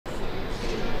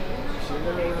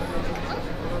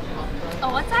Oh,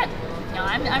 what's that? No,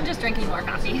 I'm just drinking more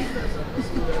coffee.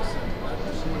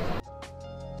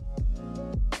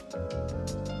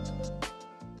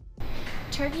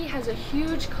 Turkey has a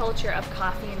huge culture of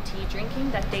coffee and tea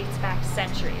drinking that dates back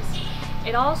centuries.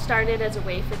 It all started as a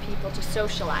way for people to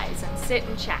socialize and sit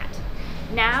and chat.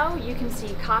 Now you can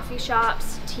see coffee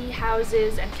shops, tea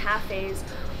houses, and cafes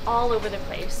all over the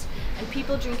place, and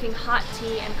people drinking hot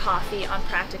tea and coffee on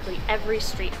practically every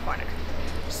street corner.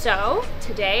 So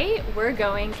today we're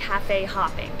going cafe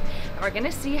hopping, and we're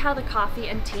gonna see how the coffee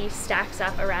and tea stacks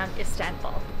up around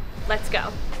Istanbul. Let's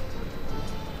go.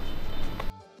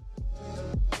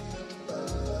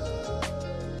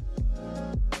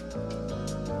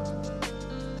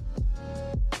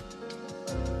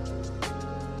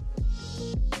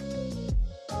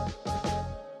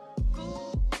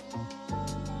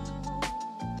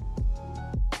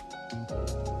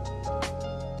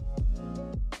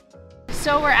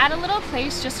 So we're at a little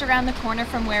place just around the corner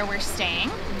from where we're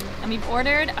staying, and we've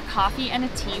ordered a coffee and a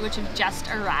tea which have just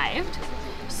arrived.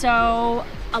 So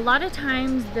a lot of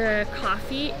times the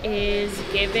coffee is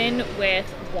given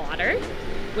with water,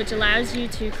 which allows you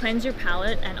to cleanse your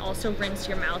palate and also rinse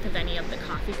your mouth of any of the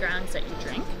coffee grounds that you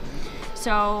drink.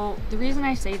 So the reason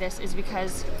I say this is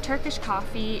because Turkish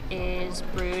coffee is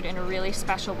brewed in a really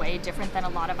special way, different than a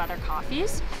lot of other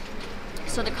coffees.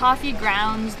 So the coffee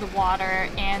grounds, the water,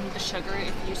 and the sugar,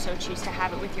 if you so choose to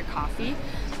have it with your coffee,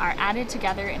 are added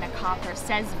together in a copper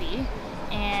sezvi,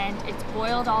 and it's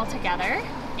boiled all together,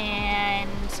 and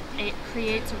it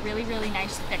creates a really, really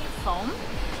nice thick foam.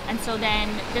 And so then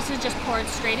this is just poured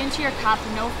straight into your cup,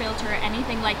 no filter,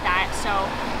 anything like that. So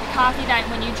the coffee, that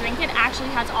when you drink it, actually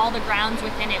has all the grounds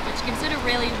within it, which gives it a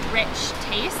really rich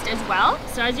taste as well.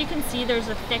 So as you can see, there's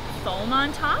a thick foam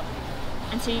on top.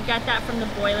 And so you get that from the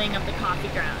boiling of the coffee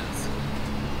grounds.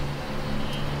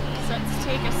 So let's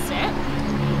take a sip.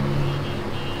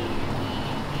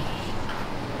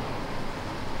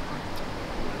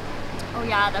 Oh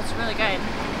yeah, that's really good.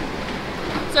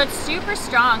 So it's super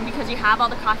strong because you have all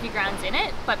the coffee grounds in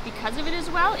it, but because of it as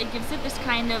well, it gives it this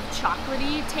kind of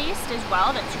chocolatey taste as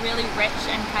well that's really rich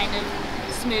and kind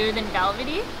of smooth and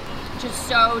velvety, which is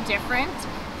so different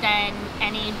than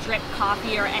any drip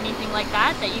coffee or anything like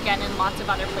that you get in lots of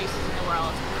other places in the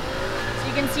world. So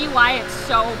you can see why it's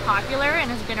so popular and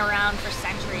has been around for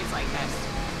centuries like this.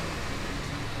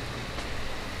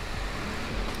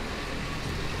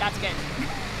 That's good.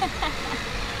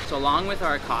 So along with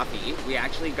our coffee, we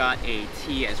actually got a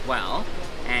tea as well.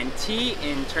 And tea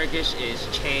in Turkish is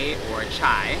çay or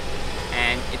chai.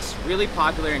 And it's really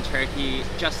popular in Turkey,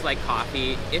 just like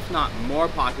coffee, if not more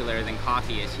popular than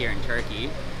coffee is here in Turkey.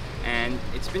 And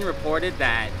it's been reported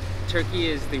that Turkey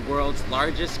is the world's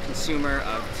largest consumer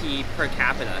of tea per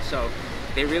capita, so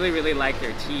they really, really like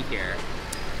their tea here.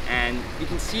 And you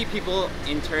can see people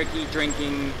in Turkey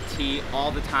drinking tea all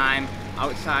the time,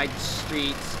 outside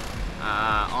streets,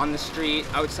 on the street,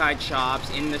 outside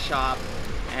shops, in the shop.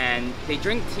 And they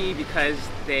drink tea because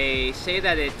they say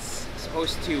that it's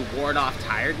supposed to ward off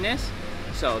tiredness.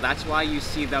 So that's why you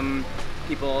see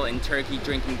people in Turkey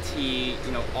drinking tea,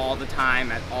 you know, all the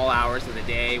time at all hours of the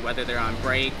day, whether they're on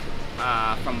break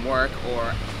from work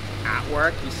or at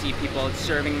work. You see people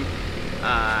serving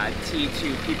tea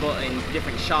to people in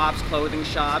different shops, clothing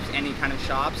shops, any kind of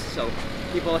shops. So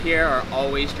people here are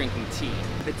always drinking tea.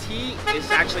 The tea is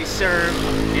actually served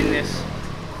in this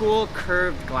cool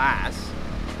curved glass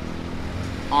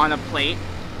on a plate.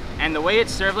 And the way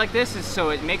it's served like this is so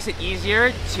it makes it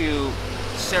easier to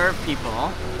serve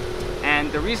people.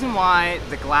 And the reason why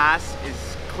the glass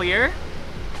is clear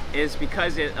is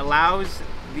because it allows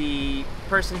the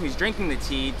person who's drinking the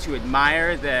tea to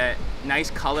admire the nice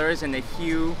colors and the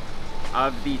hue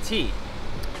of the tea.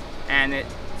 And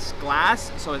it's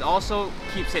glass, so it also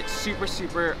keeps it super,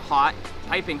 super hot,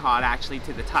 piping hot actually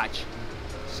to the touch.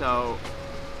 So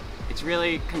it's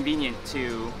really convenient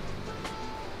to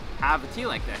have a tea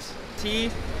like this. Tea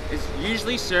is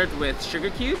usually served with sugar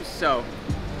cubes, so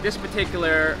this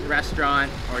particular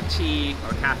restaurant or tea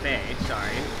or cafe,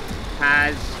 sorry,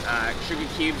 has sugar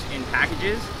cubes in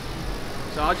packages.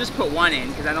 So I'll just put one in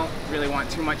because I don't really want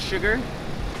too much sugar.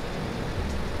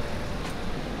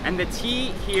 And the tea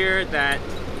here that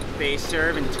they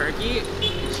serve in Turkey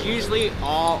is usually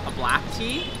all a black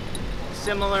tea,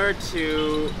 similar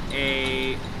to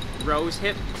a rose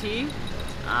hip tea.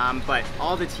 But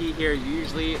all the tea here,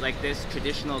 usually like this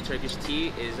traditional Turkish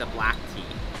tea, is a black tea.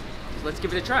 So let's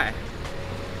give it a try.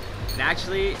 And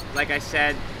actually, like I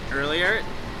said earlier,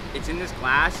 it's in this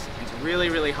glass. It's really,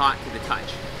 really hot to the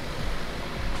touch.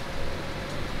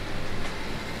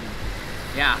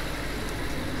 Yeah,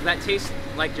 so that tastes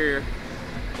like you're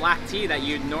black tea that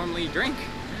you'd normally drink.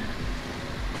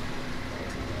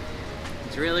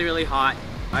 It's really, really hot.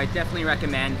 I definitely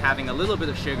recommend having a little bit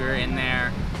of sugar in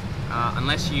there,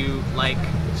 unless you like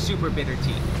super bitter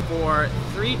tea. For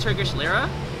 3 Turkish lira,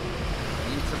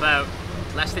 it's about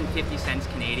less than 50 cents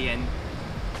Canadian.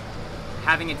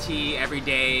 Having a tea every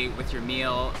day with your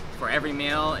meal, for every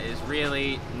meal, is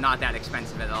really not that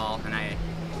expensive at all, and I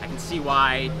can see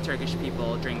why Turkish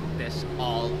people drink this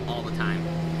all the time.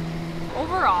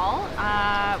 Overall,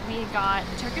 we got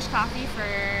Turkish coffee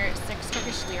for 6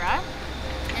 Turkish lira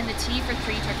and the tea for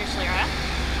 3 Turkish lira.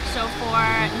 So for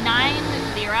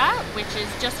 9 lira, which is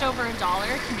just over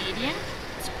 $1 Canadian,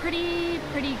 it's pretty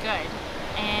good.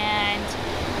 And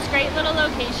it's a great little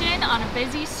location on a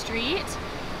busy street.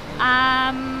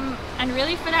 And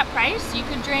really for that price, you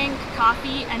could drink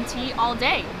coffee and tea all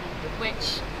day,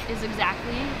 which is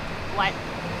exactly what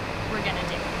we're gonna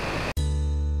do.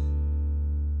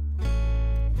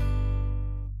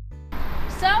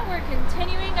 So we're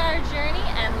continuing our journey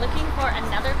and looking for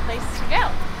another place to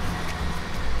go.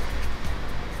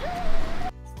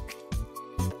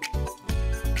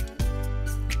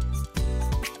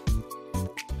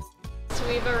 So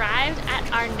we've arrived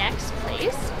at our next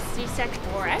place, Sisek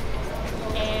Borek,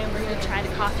 and we're gonna try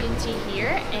the coffee and tea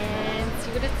here and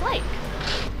see what it's like.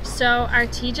 So our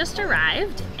tea just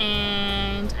arrived,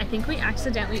 and I think we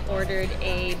accidentally ordered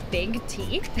a big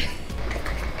tea.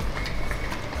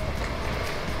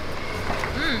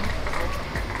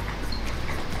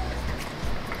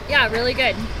 Yeah, really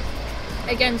good.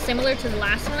 Again, similar to the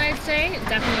last one, I'd say.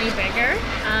 Definitely bigger.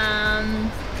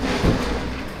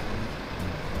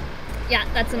 Yeah,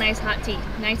 that's a nice hot tea.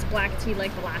 Nice black tea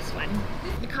like the last one.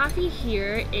 The coffee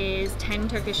here is 10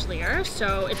 Turkish lira,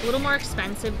 so it's a little more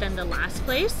expensive than the last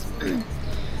place.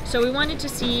 So we wanted to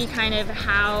see kind of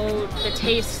how the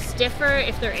tastes differ,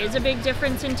 if there is a big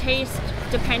difference in taste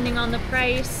depending on the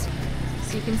price.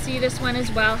 So you can see this one as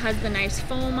well has the nice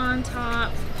foam on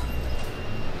top.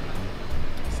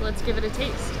 So let's give it a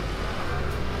taste.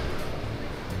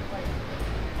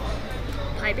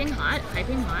 Piping hot,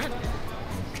 piping hot.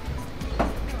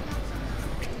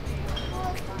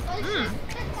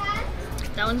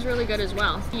 That one's really good as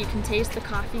well. You can taste the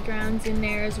coffee grounds in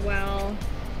there as well.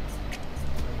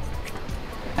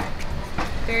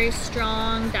 Very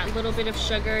strong. That little bit of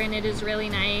sugar in it is really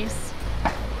nice.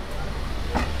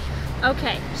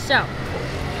 Okay, so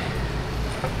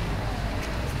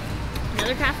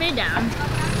another cafe down.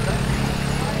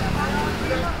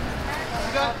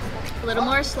 A little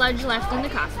more sludge left in the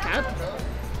coffee cup.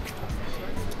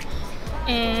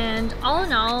 And all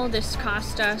in all, this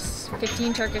cost us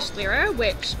 15 Turkish lira,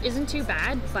 which isn't too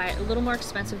bad, but a little more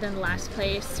expensive than the last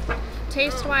place.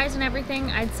 Taste-wise and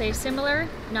everything, I'd say similar.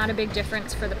 Not a big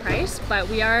difference for the price, but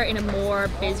we are in a more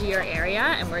busier area,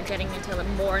 and we're getting into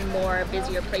more and more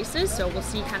busier places, so we'll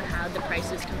see kind of how the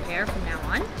prices compare from now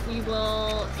on. We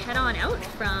will head on out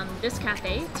from this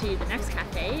cafe to the next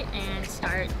cafe and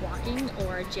start walking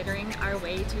or jittering our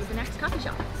way to the next coffee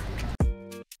shop.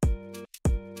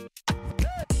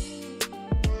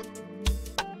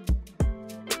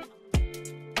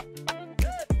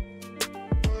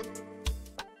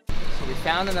 We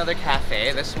found another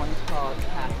cafe. This one's called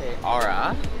Cafe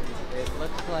Ara. It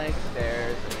looks like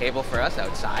there's a table for us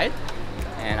outside,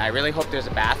 and I really hope there's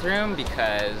a bathroom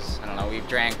because, I don't know, we've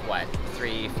drank, what,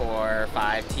 3, 4,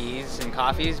 5 teas and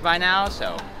coffees by now,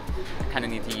 so I kind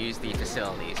of need to use the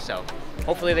facilities. So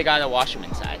hopefully they got a washroom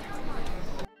inside.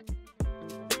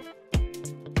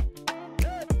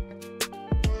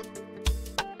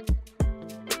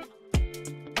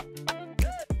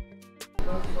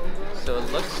 So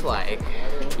it looks like,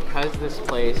 because this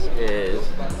place is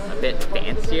a bit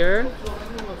fancier,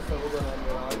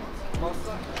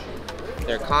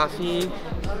 their coffee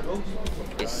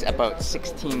is about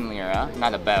 16 lira.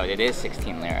 Not about, it is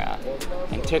 16 lira.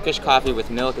 And Turkish coffee with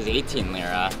milk is 18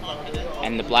 lira.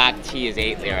 And the black tea is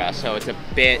 8 lira. So it's a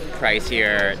bit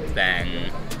pricier than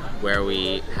where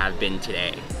we have been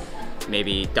today.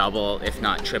 Maybe double, if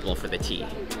not triple, for the tea.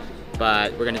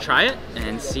 But we're gonna try it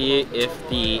and see if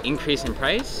the increase in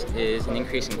price is an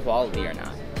increase in quality or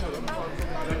not.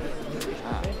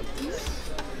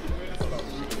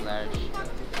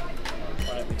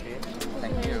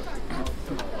 Thank you.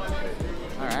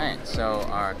 Alright, so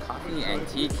our coffee and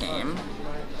tea came.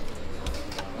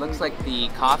 Looks like the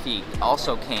coffee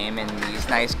also came in these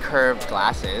nice curved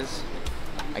glasses.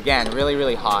 Again, really,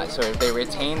 really hot, so if they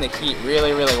retain the heat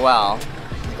really, really well.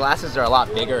 The glasses are a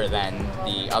lot bigger than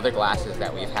the other glasses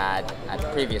that we've had at the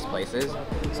previous places.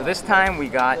 So this time we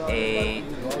got a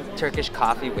Turkish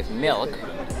coffee with milk,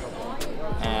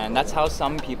 and that's how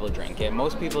some people drink it.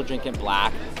 Most people drink it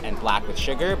black and black with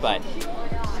sugar, but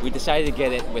we decided to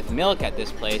get it with milk at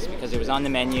this place because it was on the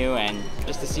menu and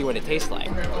just to see what it tastes like.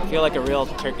 I feel like a real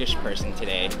Turkish person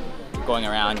today, going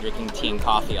around drinking tea and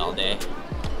coffee all day.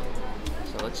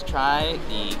 So let's try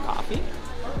the coffee.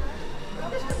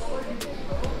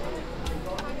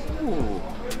 Ooh.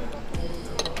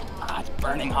 It's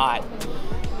burning hot.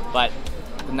 But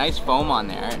the nice foam on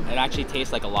there, it actually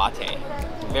tastes like a latte.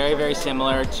 Very, very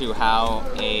similar to how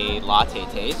a latte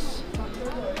tastes.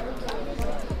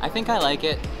 I think I like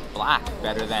it black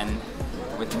better than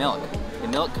with milk. The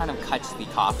milk kind of cuts the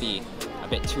coffee a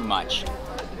bit too much.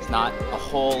 It's not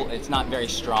it's not very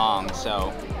strong,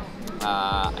 so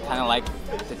I kind of like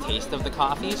the taste of the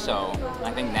coffee, so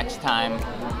I think next time,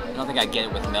 I don't think I'd get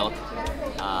it with milk.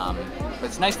 But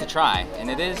it's nice to try,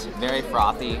 and it is very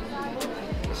frothy.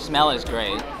 The smell is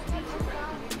great.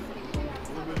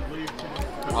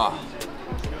 Oh,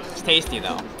 it's tasty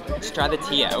though. Let's try the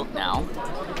tea out now.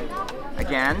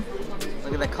 Again,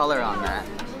 look at the color on that.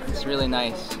 It's really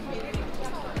nice.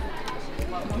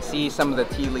 You can see some of the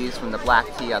tea leaves from the black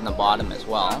tea on the bottom as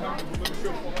well.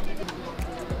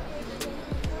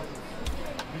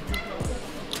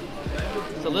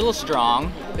 It's a little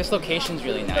strong. This location's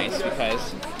really nice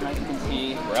because, as you can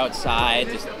see, we're outside.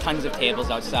 There's tons of tables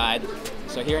outside.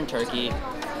 So here in Turkey,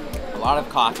 a lot of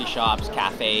coffee shops,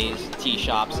 cafes, tea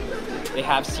shops, they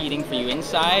have seating for you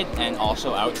inside and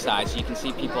also outside. So you can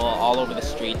see people all over the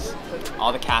streets,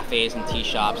 all the cafes and tea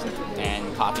shops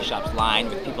and coffee shops lined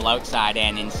with people outside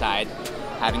and inside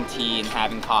having tea and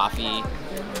having coffee.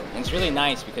 And it's really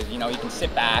nice because, you know, you can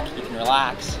sit back, you can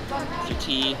relax with your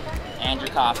tea and your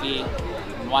coffee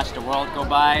and watch the world go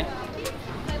by.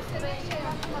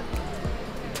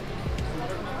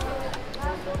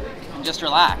 And just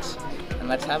relax. And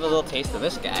let's have a little taste of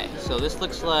this guy. So this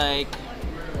looks like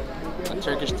a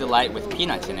Turkish delight with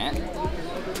peanuts in it.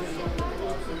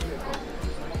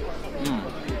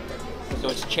 So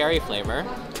it's cherry flavor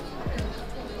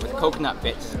with coconut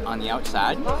bits on the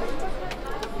outside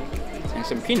and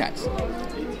some peanuts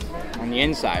on the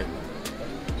inside.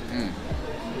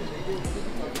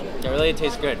 It really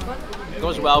tastes good. It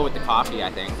goes well with the coffee, I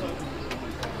think.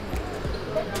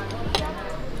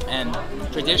 And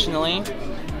traditionally,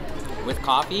 with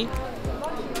coffee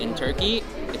in Turkey,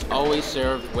 it's always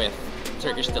served with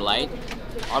Turkish delight.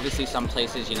 Obviously, some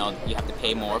places, you know, you have to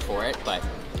pay more for it, but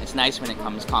it's nice when it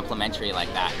comes complimentary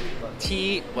like that.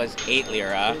 Tea was 8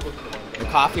 lira. The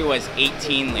coffee was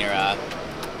 18 lira.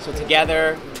 So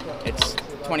together, it's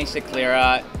 26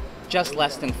 lira, just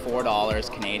less than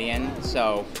 $4 Canadian.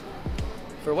 So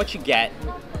for what you get,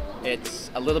 it's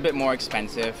a little bit more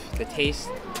expensive. The taste,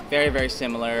 very, very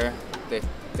similar.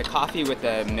 The coffee with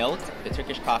the milk, the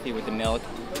Turkish coffee with the milk,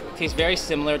 tastes very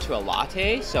similar to a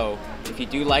latte. So if you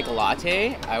do like a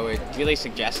latte, I would really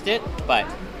suggest it. But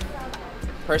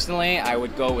personally, I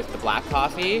would go with the black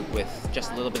coffee with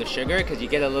just a little bit of sugar because you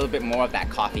get a little bit more of that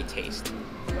coffee taste.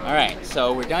 All right,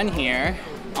 so we're done here.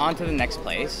 On to the next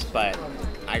place, but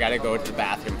I gotta go to the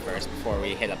bathroom first before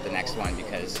we hit up the next one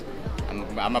because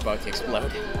I'm about to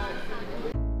explode.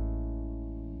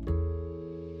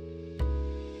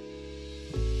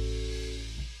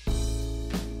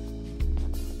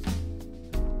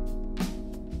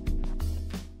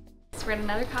 So we're at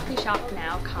another coffee shop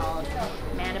now called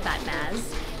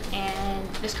Manabatnaz, and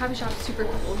this coffee shop is super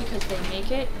cool because they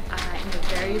make it in a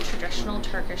very traditional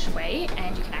Turkish way,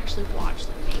 and you can actually watch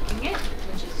them making it,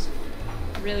 which is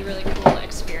a really, really cool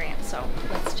experience. So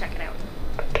let's check it out.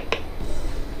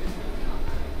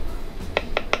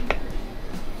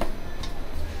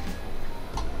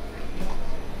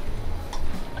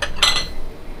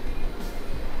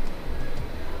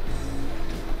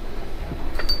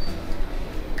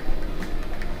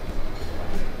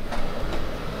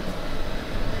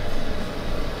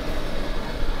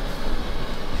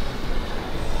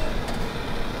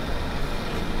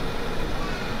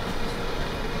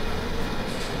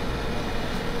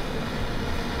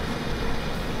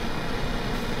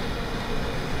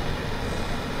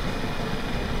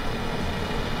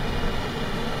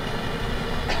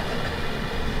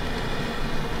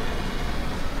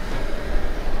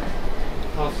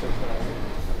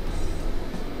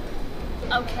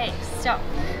 Okay, so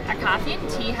our coffee and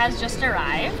tea has just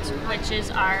arrived, which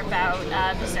is our about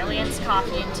Brazilian's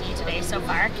coffee and tea today so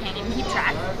far. Can't even keep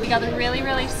track. We got a really,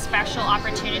 really special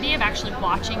opportunity of actually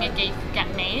watching it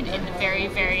get made in the very,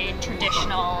 very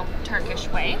traditional Turkish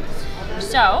way.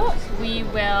 So we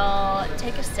will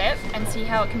take a sip and see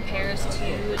how it compares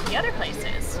to the other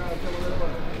places.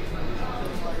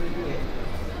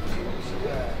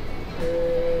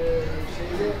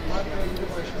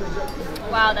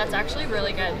 Wow, that's actually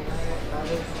really good.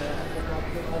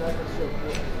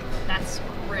 That's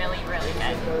really, really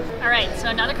good. All right, so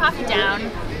another coffee down.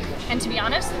 And to be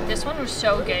honest, this one was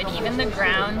so good. Even the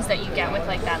grounds that you get with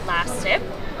like that last sip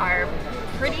are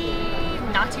pretty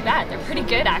not too bad. They're pretty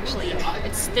good actually.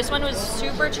 This one was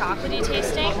super chocolatey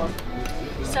tasting.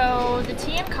 So the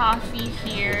tea and coffee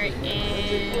here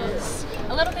is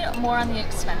a little bit more on the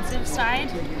expensive side,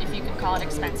 if you could call it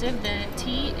expensive. The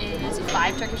tea is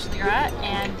 5 Turkish lira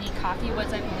and the coffee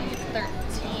was, I believe,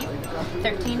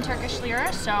 13 Turkish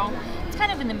lira. So it's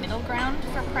kind of in the middle ground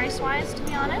for price-wise, to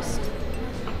be honest.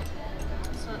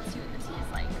 So let's see what the tea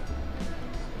is like.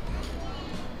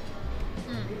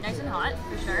 Nice and hot,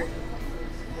 for sure.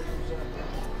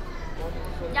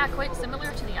 Yeah, quite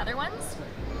similar to the other ones.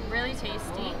 Really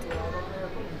tasty.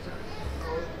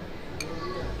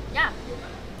 Yeah,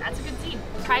 that's a good tea.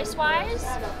 Price-wise,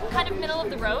 kind of middle of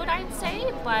the road, I'd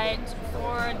say, but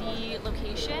for the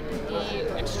location,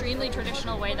 the extremely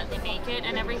traditional way that they make it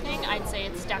and everything, I'd say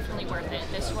it's definitely worth it.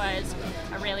 This was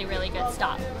a really, really good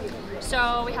stop.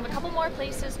 So we have a couple more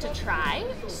places to try,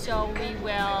 so we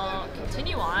will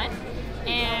continue on.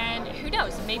 And who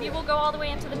knows, maybe we'll go all the way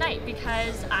into the night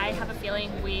because I have a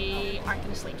feeling we aren't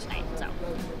going to sleep tonight.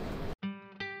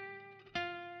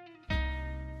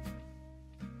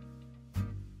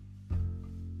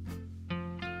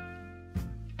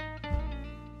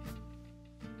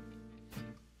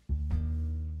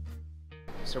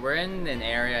 So we're in an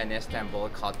area in Istanbul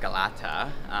called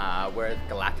Galata, where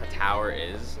Galata Tower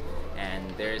is.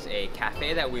 And there's a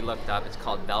cafe that we looked up, it's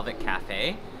called Velvet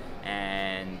Cafe.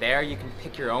 And there you can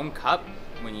pick your own cup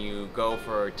when you go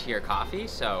for tea or coffee.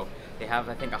 So they have,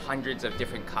 I think, hundreds of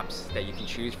different cups that you can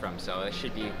choose from. So it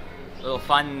should be a little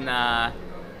fun,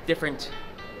 different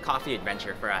coffee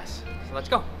adventure for us. So let's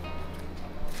go.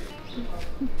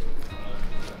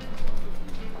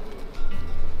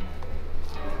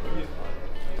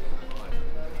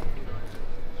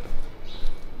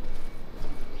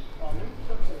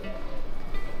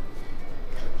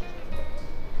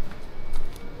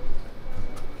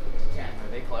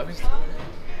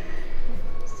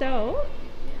 So,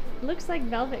 looks like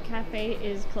Velvet Cafe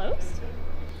is closed.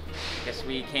 Guess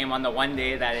we came on the one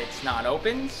day that it's not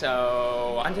open,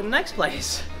 so on to the next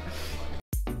place.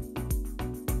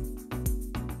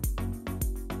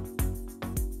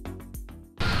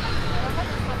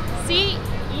 See,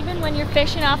 even when you're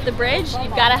fishing off the bridge,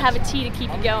 you've got to have a tea to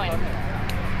keep you going.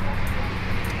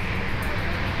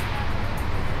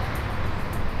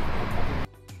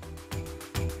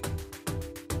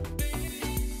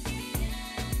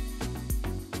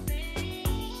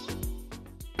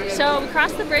 So we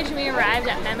crossed the bridge and we arrived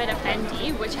at Mehmet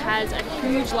Efendi, which has a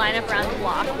huge lineup around the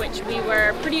block, which we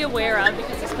were pretty aware of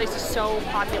because this place is so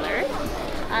popular.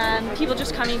 People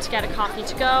just coming to get a coffee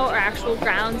to go or actual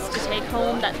grounds to take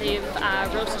home that they've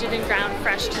roasted and ground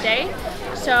fresh today.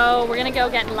 So we're gonna go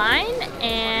get in line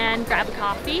and grab a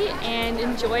coffee and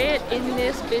enjoy it in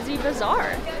this busy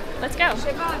bazaar. Let's go.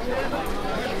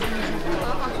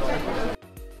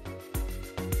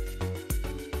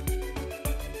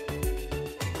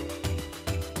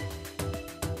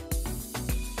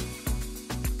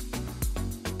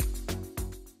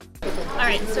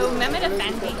 Alright, so Mehmet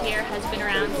Efendi here has been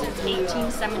around since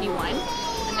 1871,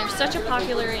 and they're such a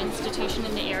popular institution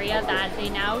in the area that they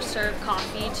now serve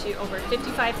coffee to over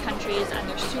 55 countries, and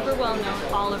they're super well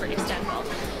known all over Istanbul.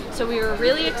 So we were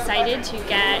really excited to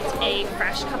get a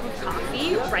fresh cup of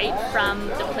coffee right from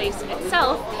the place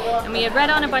itself, and we had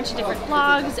read on a bunch of different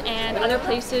blogs and other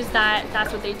places that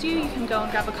that's what they do, you can go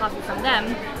and grab a coffee from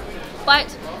them.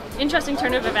 But interesting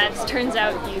turn of events, turns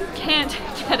out you can't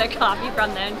get a coffee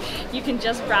from them, you can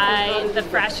just buy the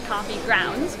fresh coffee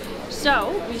grounds.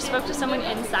 So we spoke to someone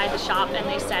inside the shop and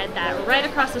they said that right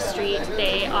across the street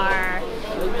they are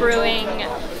brewing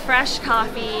fresh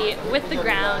coffee with the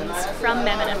grounds from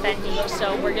Mehmet Efendi.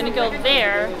 So we're gonna go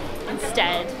there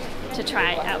instead to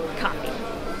try out coffee.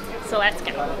 So let's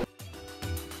go.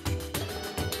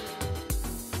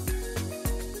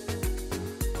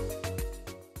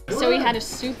 So we had a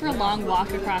super long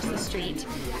walk across the street,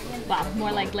 well,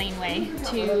 more like laneway,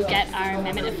 to get our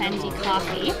Mehmet Efendi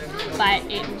coffee, but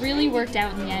it really worked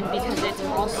out in the end because it's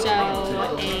also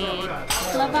a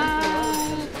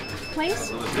baklava place.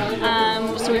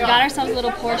 So we've got ourselves a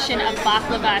little portion of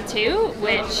baklava too,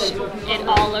 which it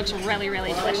all looks really,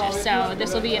 really delicious. So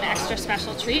this will be an extra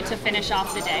special treat to finish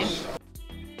off the day.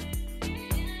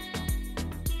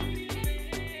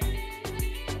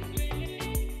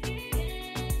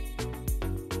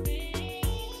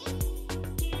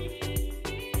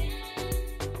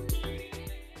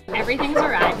 everything's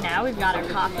arrived now. We've got our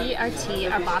coffee, our tea,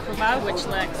 our baklava, which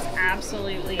looks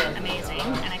absolutely amazing,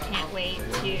 and I can't wait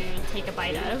to take a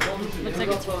bite of. Looks like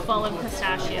it's full of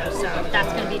pistachio, so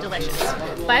that's going to be delicious.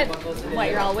 But what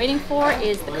you're all waiting for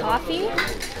is the coffee.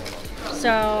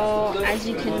 So as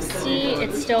you can see,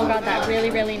 it's still got that really,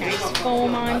 really nice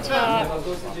foam on top.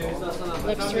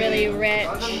 Looks really rich.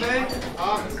 So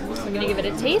I'm gonna give it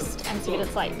a taste and see what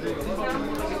it's like.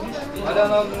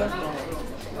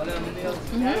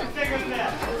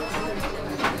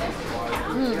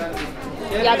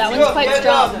 Yeah, that one's quite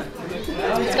strong.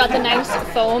 It's got the nice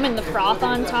foam and the froth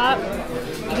on top.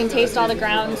 You can taste all the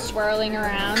grounds swirling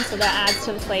around, so that adds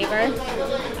to the flavor.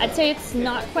 I'd say it's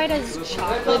not quite as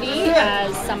chocolatey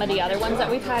as some of the other ones that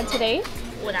we've had today.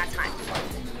 Well, that's hot.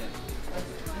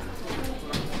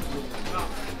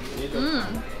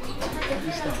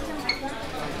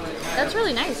 That's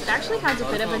really nice. It actually has a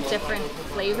bit of a different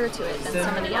flavor to it than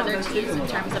some of the other teas in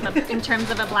terms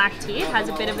of a black tea. It has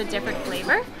a bit of a different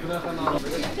flavor.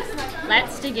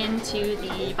 Let's dig into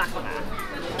the baklava.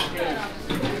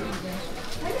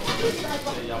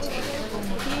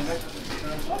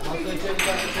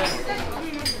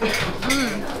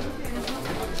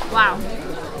 Wow,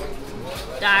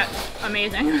 that's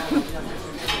amazing.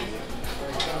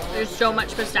 There's so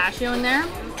much pistachio in there.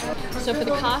 So for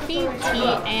the coffee,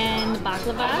 tea, and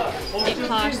baklava, it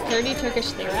costs 30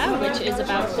 Turkish lira, which is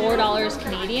about $4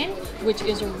 Canadian, which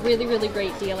is a really, really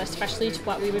great deal, especially to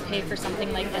what we would pay for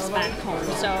something like this back home.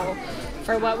 So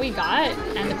for what we got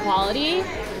and the quality,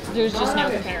 there's just no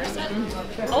comparison.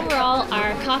 Overall,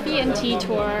 our coffee and tea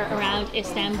tour around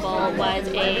Istanbul was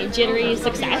a jittery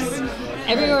success.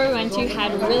 Everywhere we went to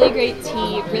had really great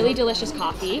tea, really delicious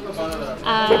coffee.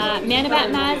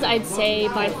 Manabatmaz, I'd say,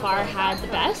 by far had the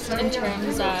best in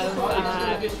terms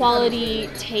of quality,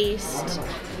 taste,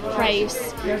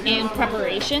 price, and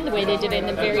preparation, the way they did it in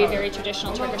a very, very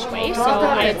traditional Turkish way. So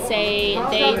I'd say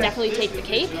they definitely take the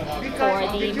cake for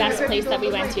the best place that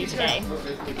we went to today.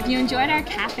 If you enjoyed our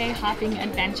cafe hopping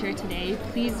adventure today,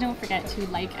 please don't forget to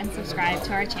like and subscribe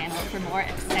to our channel for more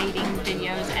exciting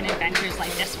videos and adventures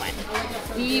like this one.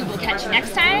 We will catch you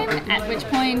next time, at which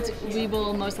point we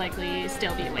will most likely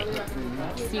still be awake.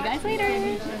 See you guys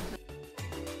later!